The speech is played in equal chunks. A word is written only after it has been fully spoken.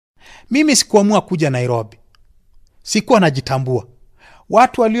Mimi sikuamua kuja Nairobi. Sikuwa najitambua.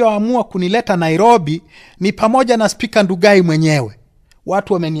 Watu walioamua kunileta Nairobi ni pamoja na Speaker Ndugai mwenyewe.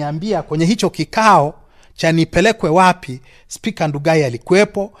 Watu wameniambia kwenye hicho kikao cha nipelekwe wapi, Speaker Ndugai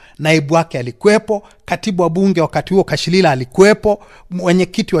alikuwepo, naibu wake alikuwepo, katibu wa bunge wakati huo Kashilila alikuwepo,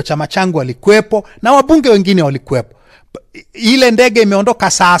 mwenyekiti wa chama changu alikuwepo, na wabunge wengine walikuwepo. Ile ndege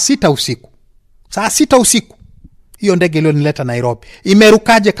imeondoka saa 6 usiku. Saa 6 usiku. Hiyo ndege iliyonileta Nairobi.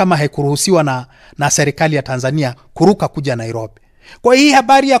 Imerukaje kama haikuruhusiwa na serikali ya Tanzania kuruka kuja Nairobi? Kwa hii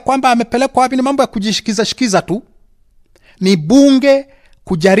habari ya kwamba amepelekwa wapi ni mambo ya kujishikiza tu. Ni bunge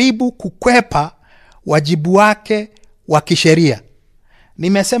kujaribu kukwepa wajibu wake wa kisheria.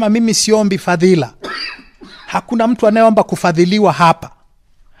 Nimesema mimi siombi fadhila. Hakuna mtu anayeomba kufadhiliwa hapa.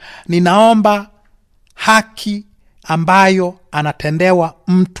 Ninaomba haki ambayo anatendewa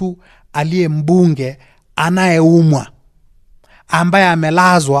mtu aliye mbunge anayeumwa, ambaye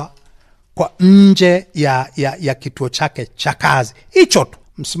amelazwa kwa nje ya kituo chake cha kazi. Hicho tu.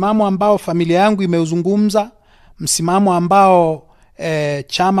 Msimamo ambao familia yangu imeuzungumza, msimamo ambao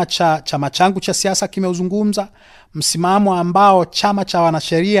chama changu cha siasa kimeuzungumza, msimamo ambao chama cha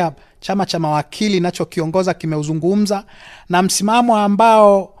wanasheria, chama cha mawakili nacho kiongoza kimeuzungumza, na msimamo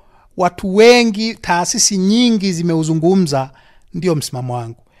ambao watu wengi, taasisi nyingi zimeuzungumza, ndio msimamo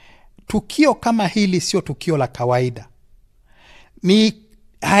wangu. Tukio kama hili sio tukio la kawaida.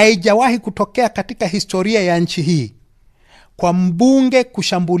 Haijawahi kutokea katika historia ya nchi hii kwa mbunge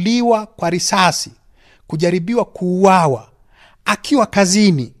kushambuliwa kwa risasi, kujaribiwa kuuawa akiwa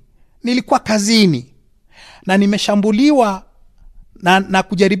kazini. Nilikuwa kazini na nimeshambuliwa na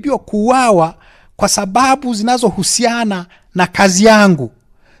kujaribiwa kuuawa kwa sababu zinazohusiana na kazi yangu,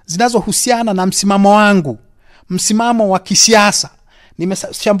 zinazohusiana na msimamo wangu, msimamo wa kisiasa.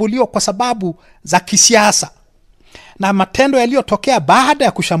 Nimeshambuliwa kwa sababu za kisiasa. Na matendo yaliyotokea baada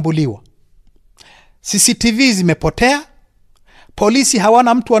ya kushambuliwa, CCTV zimepotea, polisi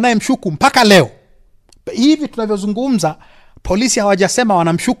hawana mtu wanayemshuku mpaka leo. Hivi tunavyozungumza, polisi hawajasema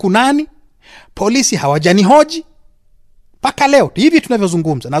wanamshuku nani, polisi hawajanihoji mpaka leo. Hivi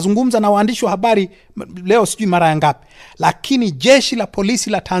tunavyozungumza, nazungumza na waandishi wa habari leo sijui mara ya ngapi, lakini jeshi la polisi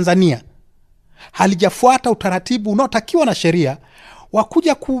la Tanzania halijafuata utaratibu unaotakiwa na sheria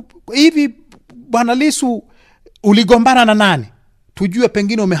wakuja hivi. Bwana Lisu, uligombana na nani? Tujue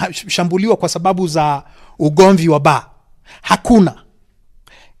pengine umeshambuliwa kwa sababu za ugomvi wa baa. Hakuna.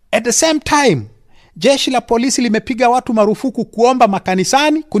 At the same time, jeshi la polisi limepiga watu marufuku kuomba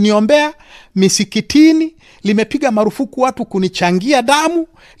makanisani, kuniombea misikitini, limepiga marufuku watu kunichangia damu,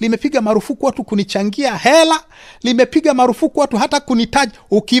 limepiga marufuku watu kunichangia hela, limepiga marufuku watu hata kunitaja.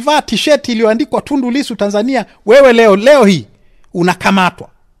 Ukivaa t-shirt iliyoandikwa Tundu Lisu Tanzania, wewe leo hii unakamatwa.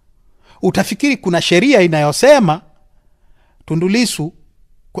 Utafikiri kuna sheria inayosema Tundu Lisu,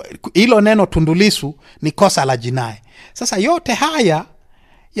 hilo neno Tundu Lisu ni kosa la jinai. Sasa yote haya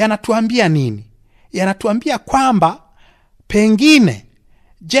yanatuambia nini? Yanatuambia kwamba pengine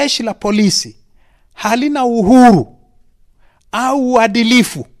jeshi la polisi halina uhuru au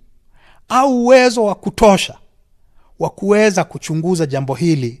uadilifu au uwezo wa kutosha wa kuweza kuchunguza jambo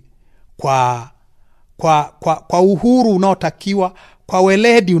hili kwa uhuru unaotakiwa, kwa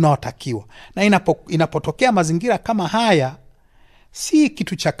weledi unaotakiwa. Na inapotokea mazingira kama haya, si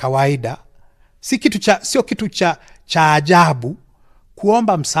kitu cha kawaida, sio kitu cha ajabu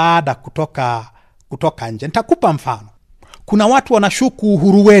kuomba msaada kutoka nje. Nitakupa mfano. Kuna watu wanashuku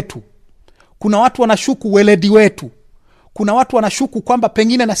uhuru wetu. Kuna watu wanashuku weledi wetu. Kuna watu wanashuku kwamba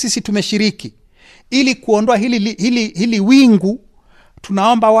pengine na sisi tumeshiriki. Ili kuondoa hili wingu,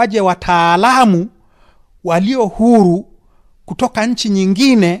 tunaomba waje wataalamu walio huru kutoka nchi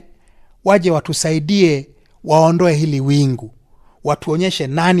nyingine, waje watusaidie waondoe hili wingu. Watuonyeshe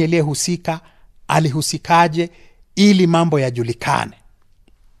nani aliyehusika, alihusikaje, ili mambo yajulikane.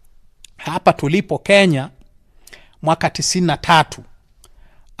 Hapa tulipo Kenya, mwaka 93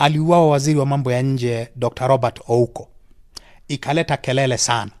 aliuawa waziri wa mambo ya nje Dr. Robert Ouko. Ikaleta kelele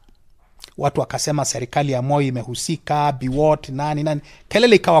sana. Watu wakasema serikali ya Moi imehusika, biwot nani.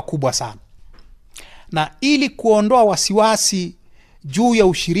 Kelele ikawa kubwa sana. Na ili kuondoa wasiwasi juu ya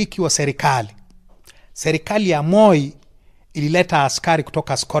ushiriki wa serikali ya Moi ilileta askari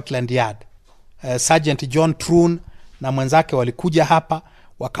kutoka Scotland Yard. Sergeant John Trun na mwenzake walikuja hapa,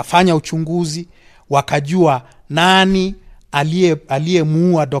 wakafanya uchunguzi, wakajua nani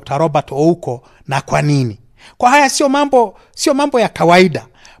aliyemuua Dr. Robert Ouko na kwa nini. Kwa haya sio mambo ya kawaida.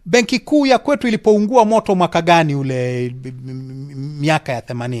 Benki kuu ya kwetu ilipoungua moto mwaka gani ule, miaka ya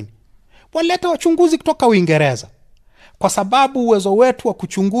 80, walileta wachunguzi kutoka Uingereza. Kwa sababu uwezo wetu wa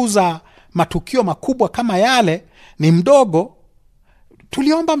kuchunguza matukio makubwa kama yale ni mdogo,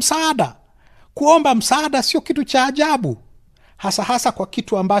 tuliomba msaada. Kuomba msaada sio kitu cha ajabu, hasa kwa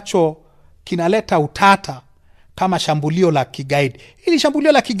kitu ambacho kinaleta utata kama shambulio la kigaidi. Hili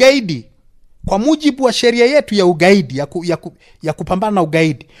shambulio la kigaidi kwa mujibu wa sheria yetu ya ugaidi, ya kupambana na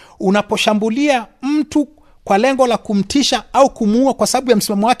ugaidi, unaposhambulia mtu kwa lengo la kumtisha au kumuua kwa sababu ya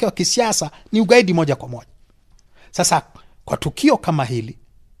msimamo wake wa kisiasa, ni ugaidi moja kwa moja. Sasa kwa tukio kama hili,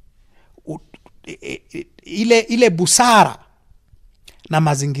 ile busara na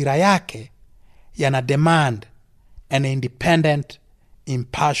mazingira yake yana demand an independent,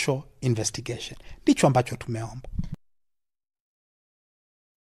 impartial investigation. Ndicho ambacho tumeomba.